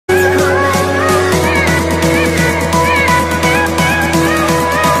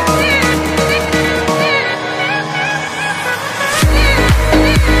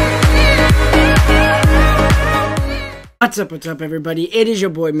What's up, everybody? It is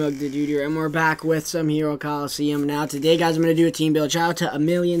your boy, Mug the Dude here, and we're back with some Hero Colosseum. Now, today, guys, I'm going to do a team build. Shout out to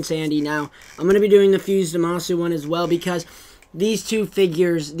A Sandy. Now, I'm going to be doing the Fused Zamasu one as well, because these two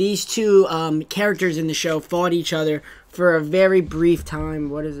figures, these two characters in the show fought each other for a very brief time.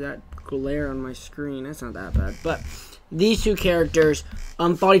 What is that glare on my screen? That's not that bad. But these two characters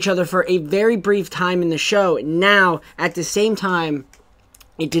fought each other for a very brief time in the show. Now, at the same time,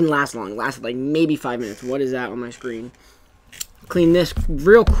 it didn't last long. It lasted like maybe 5 minutes. What is that on my screen? Clean this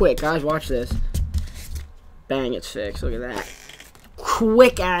real quick, guys. Watch this. Bang, it's fixed. Look at that.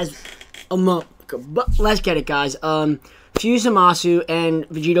 Quick as a month. But let's get it, guys. Fused Zamasu and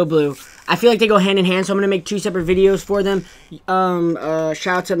VEGITO Blue. I feel like they go hand in hand, so I'm going to make two separate videos for them. Shout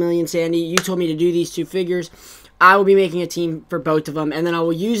out to A Sandy. You told me to do these two figures. I will be making a team for both of them, and then I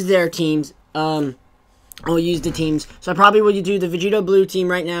will use their teams. I will use the teams. So I probably will do the VEGITO Blue team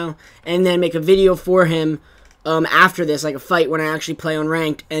right now, and then make a video for him after this, like a fight when I actually play on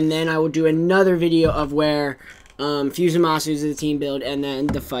ranked, and then I will do another video of where Fused Zamasu is the team build, and then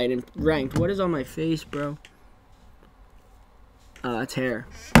the fight in ranked. What is on my face, bro? That's hair.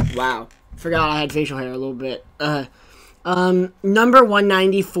 Wow. Forgot I had facial hair a little bit. Number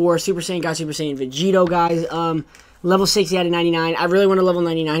 194, Super Saiyan God, Super Saiyan VEGITO, guys. Level 60 out of 99. I really want to level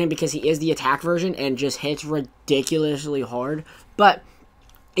 99 him because he is the attack version and just hits ridiculously hard. But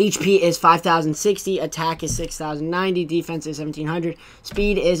HP is 5,060, attack is 6,090, defense is 1,700,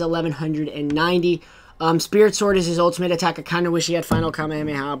 speed is 1,190. Spirit Sword is his ultimate attack. I kind of wish he had Final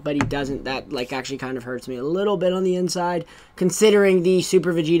Kamehameha, but he doesn't. That actually kind of hurts me a little bit on the inside, considering the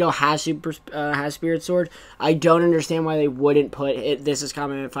Super VEGITO has Spirit Sword. I don't understand why they wouldn't put it. This is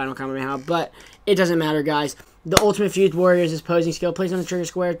Final Kamehameha, but it doesn't matter, guys. The Ultimate Fused Warrior is his posing skill. Place on the trigger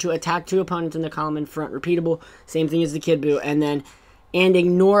square to attack two opponents in the column in front. Repeatable. Same thing as the Kid Buu. And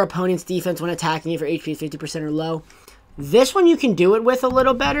ignore opponent's defense when attacking if your HP is 50% or low. This one you can do it with a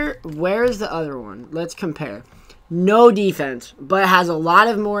little better. Where is the other one? Let's compare. No defense, but it has a lot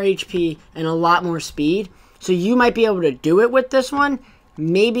of more HP and a lot more speed. So you might be able to do it with this one.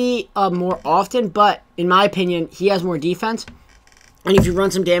 Maybe more often, but in my opinion, he has more defense. And if you run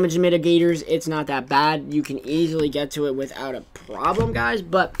some damage mitigators, it's not that bad. You can easily get to it without a problem, guys.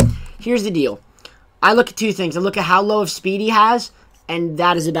 But here's the deal. I look at two things. I look at how low of speed he has, and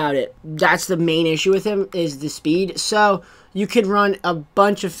that is about it. That's the main issue with him, is the speed. So you could run a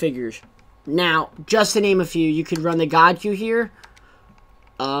bunch of figures. Now, just to name a few, you could run the God Q here.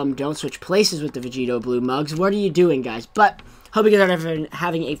 Don't switch places with the VEGITO Blue mugs. What are you doing, guys? But hope you guys are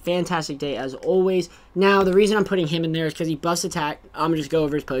having a fantastic day as always. Now, the reason I'm putting him in there is because he busts attack. I'm going to just go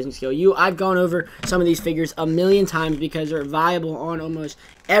over his posing skill. I've gone over some of these figures a million times because they're viable on almost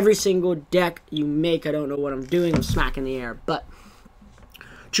every single deck you make. I don't know what I'm doing. I'm smacking the air. But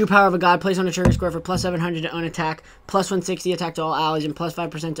True Power of a God, place on a trigger square for plus 700 to own attack, plus 160 attack to all allies, and plus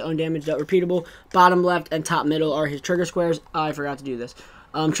 5% to own damage. Repeatable. Bottom left and top middle are his trigger squares. I forgot to do this.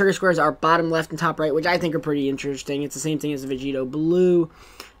 Trigger squares are bottom left and top right, which I think are pretty interesting. It's the same thing as the VEGITO Blue.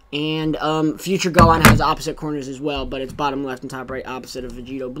 And Future Gohan has opposite corners as well, but it's bottom left and top right, opposite of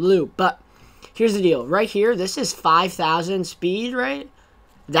VEGITO Blue. But here's the deal. Right here, this is 5,000 speed, right?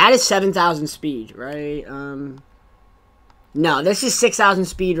 That is 7,000 speed, right? No, this is 6,000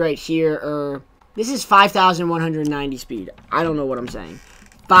 speed right here, or this is 5,190 speed. I don't know what I'm saying.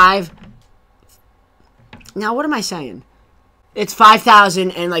 Now, what am I saying? It's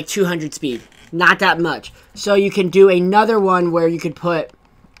 5,200 speed. Not that much. So you can do another one where you could put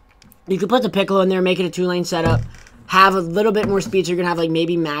the Piccolo in there, make it a 2-lane setup, have a little bit more speed, so you're going to have like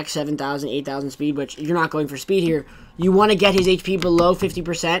maybe max 7,000, 8,000 speed, which you're not going for speed here. You want to get his HP below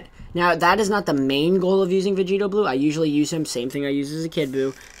 50%. Now, that is not the main goal of using VEGITO Blue. I usually use him, same thing I use as a Kid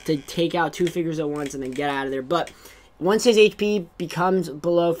Buu, to take out two figures at once and then get out of there. But once his HP becomes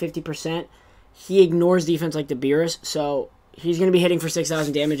below 50%, he ignores defense like the Beerus, so he's going to be hitting for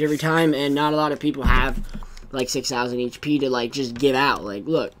 6,000 damage every time, and not a lot of people have like 6,000 HP to like just give out. Like,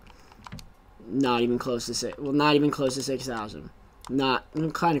 look, not even close to 6,000. Not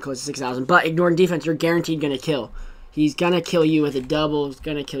kind of close to 6,000, but ignoring defense, you're guaranteed going to kill. He's going to kill you with a double. He's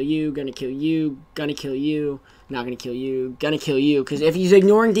going to kill you, going to kill you, going to kill you, not going to kill you, going to kill you. Because if he's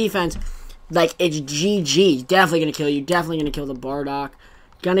ignoring defense, like, it's GG. He's definitely going to kill you. Definitely going to kill the Bardock.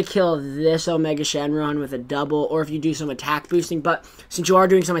 Going to kill this Omega Shenron with a double, or if you do some attack boosting. But since you are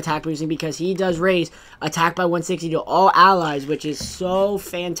doing some attack boosting, because he does raise attack by 160 to all allies, which is so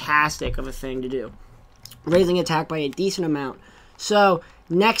fantastic of a thing to do. Raising attack by a decent amount. So,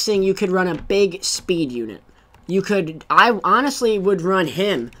 next thing, you could run a big speed unit. I honestly would run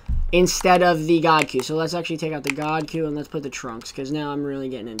him instead of the God Q. So let's actually take out the God Q and let's put the Trunks, because now I'm really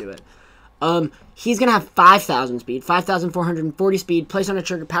getting into it. He's going to have 5,000 speed, 5,440 speed, place on a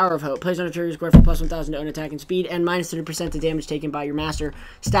trigger, power of hope, place on a trigger square for plus 1,000 to own attack and speed, and minus 30% to damage taken by your master.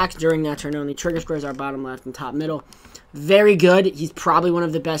 Stacks during that turn only. Trigger squares are bottom left and top middle. Very good. He's probably one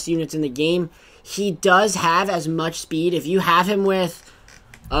of the best units in the game. He does have as much speed. If you have him with,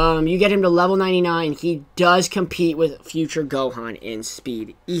 you get him to level 99, he does compete with future Gohan in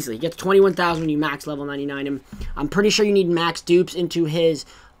speed easily. He gets 21,000 when you max level 99 him. I'm pretty sure you need max dupes into his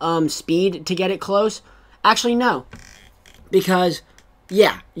speed to get it close. Actually, no. Because,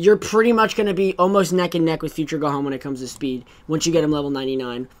 yeah, you're pretty much going to be almost neck and neck with future Gohan when it comes to speed once you get him level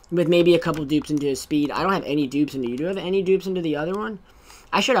 99 with maybe a couple dupes into his speed. I don't have any dupes into you. Do you have any dupes into the other one?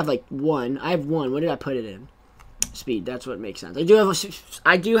 I should have, like, one. I have one. What did I put it in? Speed. That's what makes sense. I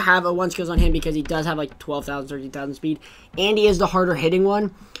do have a 1 skills on him because he does have, like, 12,000, 13,000 speed. And he is the harder hitting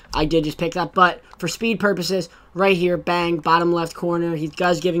one. I did just pick that. But for speed purposes, right here, bang, bottom left corner. He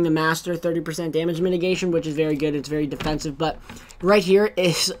does giving the master 30% damage mitigation, which is very good. It's very defensive. But right here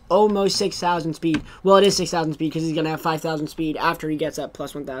is almost 6,000 speed. Well, it is 6,000 speed because he's going to have 5,000 speed after he gets that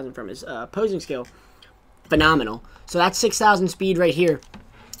plus 1,000 from his opposing skill. Phenomenal. So that's 6,000 speed right here.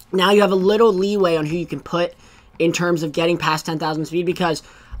 Now you have a little leeway on who you can put in terms of getting past 10,000 speed because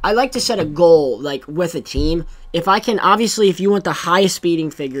I like to set a goal, like, with a team. If I can, obviously, if you want the highest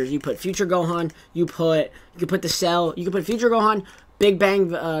speeding figures, you put Future Gohan, you can put the Cell, you can put Future Gohan, Big Bang,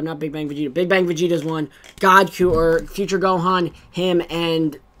 not Big Bang Vegeta, Big Bang Vegeta's one, Godku, or Future Gohan, him,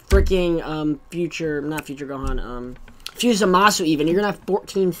 and freaking, not Future Gohan, Fusamasu even. You're going to have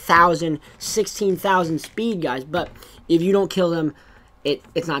 14,000, 16,000 speed, guys, but if you don't kill them,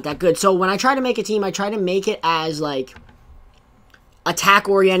 it's not that good. So when I try to make a team, I try to make it as, like,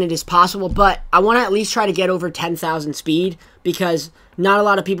 attack-oriented as possible, but I want to at least try to get over 10,000 speed, because not a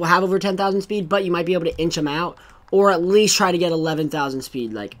lot of people have over 10,000 speed, but you might be able to inch them out, or at least try to get 11,000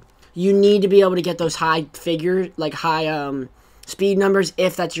 speed. Like, you need to be able to get those high figures, like, high, speed numbers,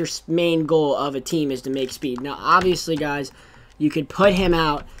 if that's your main goal of a team, is to make speed. Now, obviously, guys, you could put him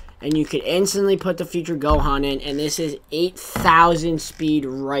out, and you could instantly put the future Gohan in, and this is 8,000 speed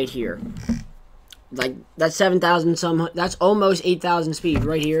right here. Like, that's 7,000 some, that's almost 8,000 speed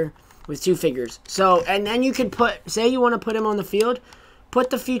right here with 2 figures. So, and then you could put, say you want to put him on the field, put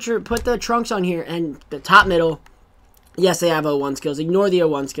the Trunks on here, and the top middle, yes, they have O1 skills, ignore the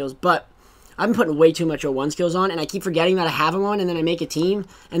O1 skills, but I've been putting way too much O1 skills on, and I keep forgetting that I have them on, and then I make a team,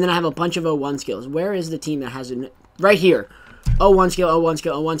 and then I have a bunch of O1 skills. Where is the team that has it? Right here. O1 skill, O1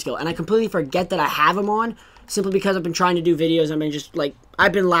 skill, O1 skill, and I completely forget that I have them on, simply because I've been trying to do videos.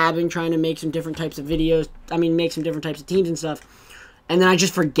 I've been labbing, trying to make some different types of videos. Make some different types of teams and stuff. And then I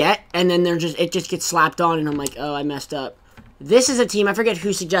just forget, and then it just gets slapped on, and I'm like, oh, I messed up. This is a team, I forget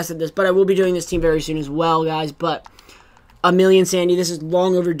who suggested this, but I will be doing this team very soon as well, guys. But A Million Sandy, this is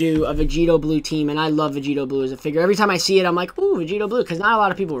long overdue, a Vegito Blue team, and I love Vegito Blue as a figure. Every time I see it, I'm like, ooh, Vegito Blue, because not a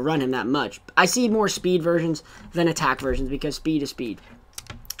lot of people run him that much. I see more speed versions than attack versions, because speed is speed.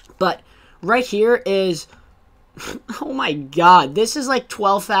 But right here is... oh my god, this is like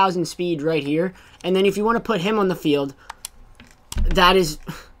 12,000 speed right here. And then if you want to put him on the field, that is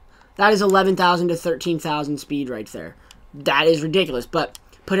 11,000 to 13,000 speed right there. That is ridiculous. But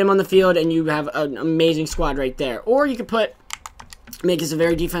put him on the field and you have an amazing squad right there. Or you could make this a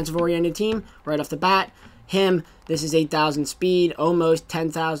very defensive oriented team right off the bat. Him, this is 8,000 speed, almost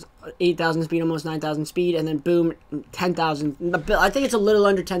 10,000, 8,000 speed, almost 9,000 speed, and then boom, 10,000. I think it's a little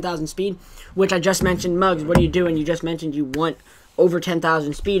under 10,000 speed, which I just mentioned. Muggs, what are you doing? You just mentioned you want over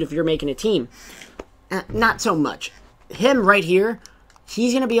 10,000 speed if you're making a team. Not so much. Him right here,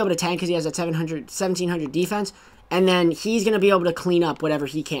 he's going to be able to tank because he has that 1,700 defense, and then he's going to be able to clean up whatever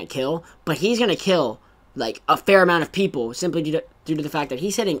he can't kill, but he's going to kill like a fair amount of people simply due to the fact that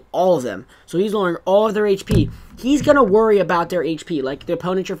he's hitting all of them. So he's lowering all of their HP. He's going to worry about their HP. Like the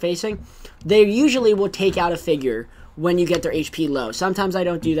opponent you're facing, they usually will take out a figure when you get their HP low. Sometimes I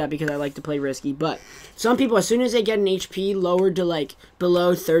don't do that because I like to play risky, but some people, as soon as they get an HP lowered to like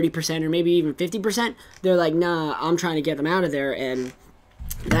below 30% or maybe even 50%, they're like, nah, I'm trying to get them out of there, and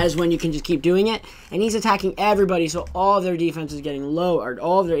that is when you can just keep doing it. And he's attacking everybody, so all of their defense is getting lowered.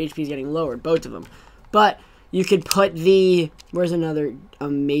 All of their HP is getting lowered, both of them. But you could put where's another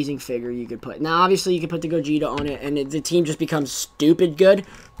amazing figure you could put? Now, obviously, you could put the Gogeta on it, and the team just becomes stupid good.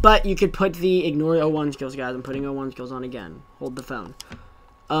 But you could put ignore the O1 skills, guys. I'm putting O1 skills on again. Hold the phone.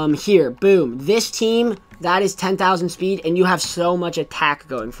 Here, boom. This team, that is 10,000 speed, and you have so much attack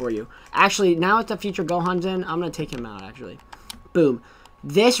going for you. Actually, now that the future Gohan's in, I'm going to take him out, actually. Boom.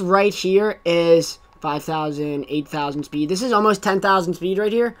 This right here is 5,000, 8,000 speed. This is almost 10,000 speed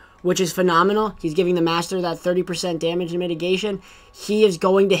right here. which is phenomenal. He's giving the Master that 30% damage and mitigation. He is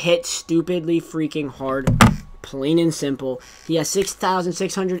going to hit stupidly freaking hard. Plain and simple. He has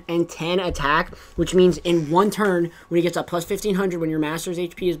 6,610 attack, which means in one turn, when he gets up plus 1,500, when your Master's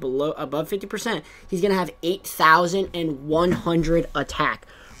HP is above 50%, he's going to have 8,100 attack,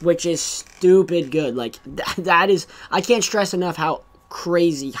 which is stupid good. Like, that is, I can't stress enough how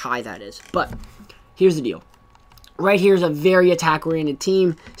crazy high that is. But here's the deal. Right here is a very attack-oriented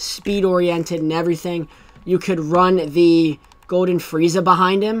team, speed-oriented and everything. You could run the Golden Frieza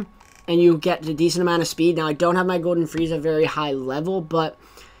behind him, and you get a decent amount of speed. Now, I don't have my Golden Frieza very high level, but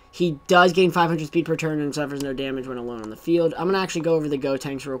he does gain 500 speed per turn and suffers no damage when alone on the field. I'm going to actually go over the Go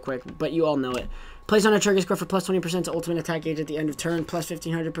tanks real quick, but you all know it. Place on a trigger score for plus 20% to ultimate attack gauge at the end of turn, plus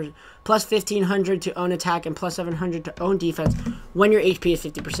 1,500 to own attack, and plus 700 to own defense when your HP is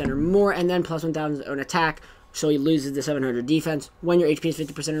 50% or more, and then plus 1,000 to own attack. So he loses the 700 defense when your HP is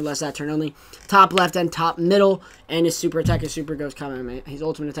 50% or less that turn only. Top left and top middle, and his super attack is Super Ghost Kamehameha. His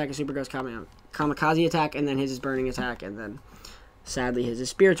ultimate attack is Super Ghost Kamikaze attack, and then his is Burning attack, and then sadly his is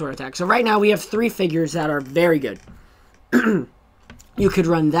Spirit Sword attack. So right now we have 3 figures that are very good. You could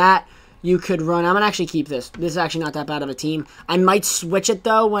run that. You could run, I'm going to actually keep this. This is actually not that bad of a team. I might switch it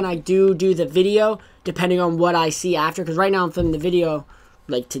though when I do the video, depending on what I see after, because right now I'm filming the video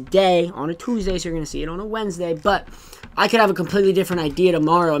like today on a Tuesday, so you're going to see it on a Wednesday, but I could have a completely different idea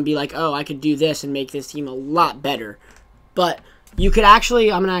tomorrow and be like, oh, I could do this and make this team a lot better. But you could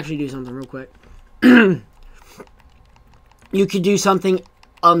actually, I'm going to actually do something real quick. You could do something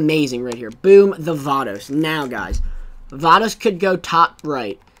amazing right here. Boom, the Vados. Now, guys, Vados could go top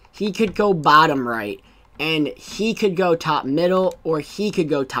right. He could go bottom right. And he could go top middle, or he could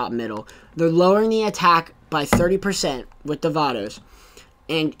go top middle. They're lowering the attack by 30% with the Vados.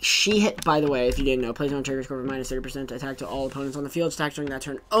 And she hit, by the way, if you didn't know, plays on trigger square for minus 30% attack to all opponents on the field. Attacks during that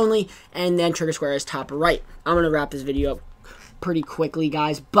turn only. And then trigger square is top right. I'm going to wrap this video up pretty quickly,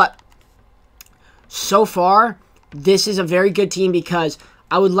 guys. But so far, this is a very good team because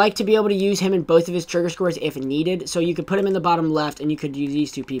I would like to be able to use him in both of his trigger scores if needed. So you could put him in the bottom left and you could use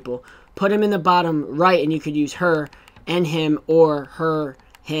these 2 people. Put him in the bottom right and you could use her and him, or her,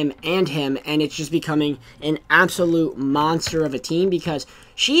 him, and him, and it's just becoming an absolute monster of a team because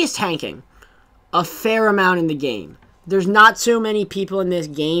she is tanking a fair amount in the game. There's not so many people in this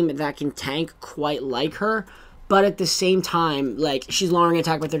game that can tank quite like her, but at the same time, like, she's lowering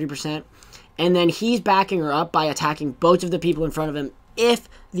attack by 30%, and then he's backing her up by attacking both of the people in front of him if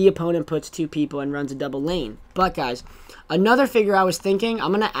the opponent puts 2 people and runs a double lane. But, guys, another figure I was thinking,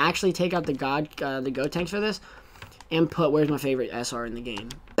 I'm going to actually take out the Go tanks for this, and put, where's my favorite SR in the game?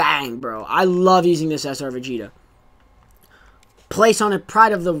 Bang, bro. I love using this SR Vegeta. Place on a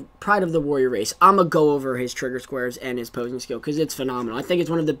Pride of the Warrior race. I'm going to go over his trigger squares and his posing skill because it's phenomenal. I think it's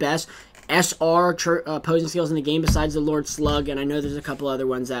one of the best SR posing skills in the game besides the Lord Slug, and I know there's a couple other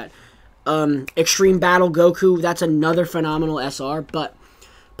ones that... Extreme Battle Goku, that's another phenomenal SR, but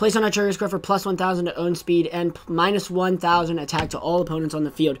place on a trigger score for plus 1,000 to own speed and minus 1,000 attack to all opponents on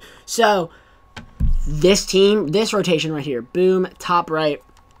the field. So... this team, this rotation right here, boom, top right,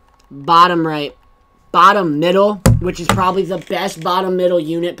 bottom middle, which is probably the best bottom middle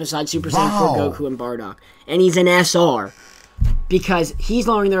unit besides Super Saiyan 4 Goku and Bardock. And he's an SR. Because he's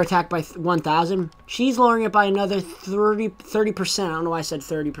lowering their attack by 1,000. She's lowering it by another 30%. I don't know why I said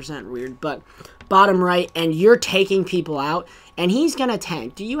 30%, weird. But bottom right, and you're taking people out. And he's going to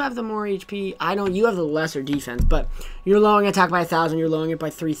tank. Do you have the more HP? I don't. You have the lesser defense. But you're lowering attack by 1,000. You're lowering it by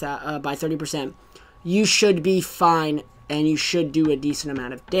 30%. You should be fine, and you should do a decent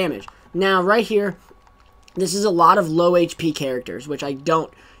amount of damage. Now, right here, this is a lot of low HP characters, which I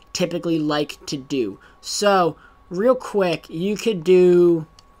don't typically like to do. So, real quick, you could do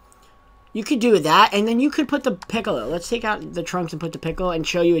that, and then you could put the Piccolo. Let's take out the Trunks and put the Piccolo and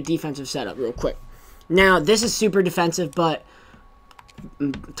show you a defensive setup real quick. Now, this is super defensive, but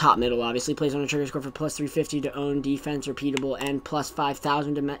top middle, obviously, plays on a trigger score for plus 350 to own defense, repeatable, and plus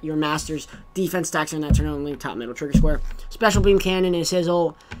 5,000 to your master's defense stacks on that turn only. Top middle trigger square. Special beam cannon is his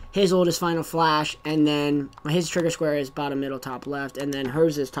ult is final flash, and then his trigger square is bottom middle, top left, and then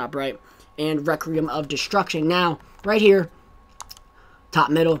hers is top right, and Requiem of Destruction. Now, right here,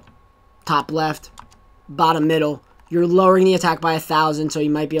 top middle, top left, bottom middle. You're lowering the attack by 1,000, so you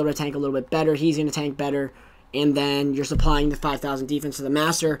might be able to tank a little bit better. He's going to tank better. And then you're supplying the 5,000 defense to the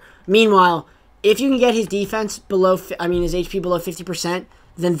master. Meanwhile, if you can get his defense below, his HP below 50%,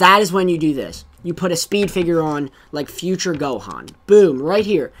 then that is when you do this. You put a speed figure on, like future Gohan. Boom, right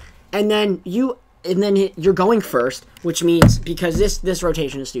here. And then you're going first, which means, because this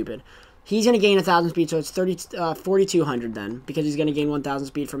rotation is stupid. He's going to gain 1,000 speed, so it's 4,200 then, because he's going to gain 1,000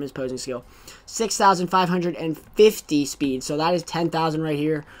 speed from his posing skill. 6,550 speed, so that is 10,000 right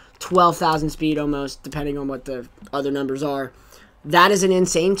here. 12,000 speed almost, depending on what the other numbers are. That is an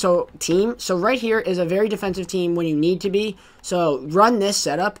insane team. So right here is a very defensive team when you need to be. So run this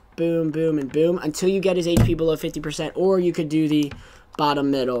setup, boom, boom, and boom, until you get his HP below 50%, or you could do the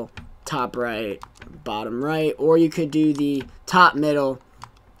bottom middle, top right, bottom right, or you could do the top middle,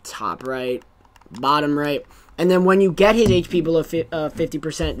 top right, bottom right. And then when you get his HP below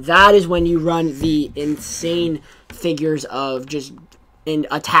 50%, that is when you run the insane figures of just in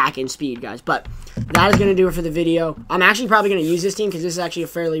attack and speed, guys. But that is going to do it for the video. I'm actually probably going to use this team because this is actually a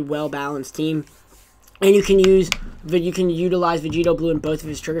fairly well-balanced team. And you can utilize VEGITO Blue in both of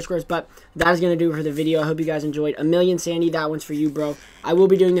his trigger squares. But that is going to do it for the video. I hope you guys enjoyed. A Million Sandy, that one's for you, bro. I will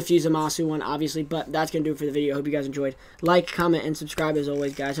be doing the Fusamasu one, obviously. But that's going to do it for the video. I hope you guys enjoyed. Like, comment, and subscribe as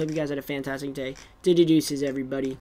always, guys. Hope you guys had a fantastic day. Deuces, everybody.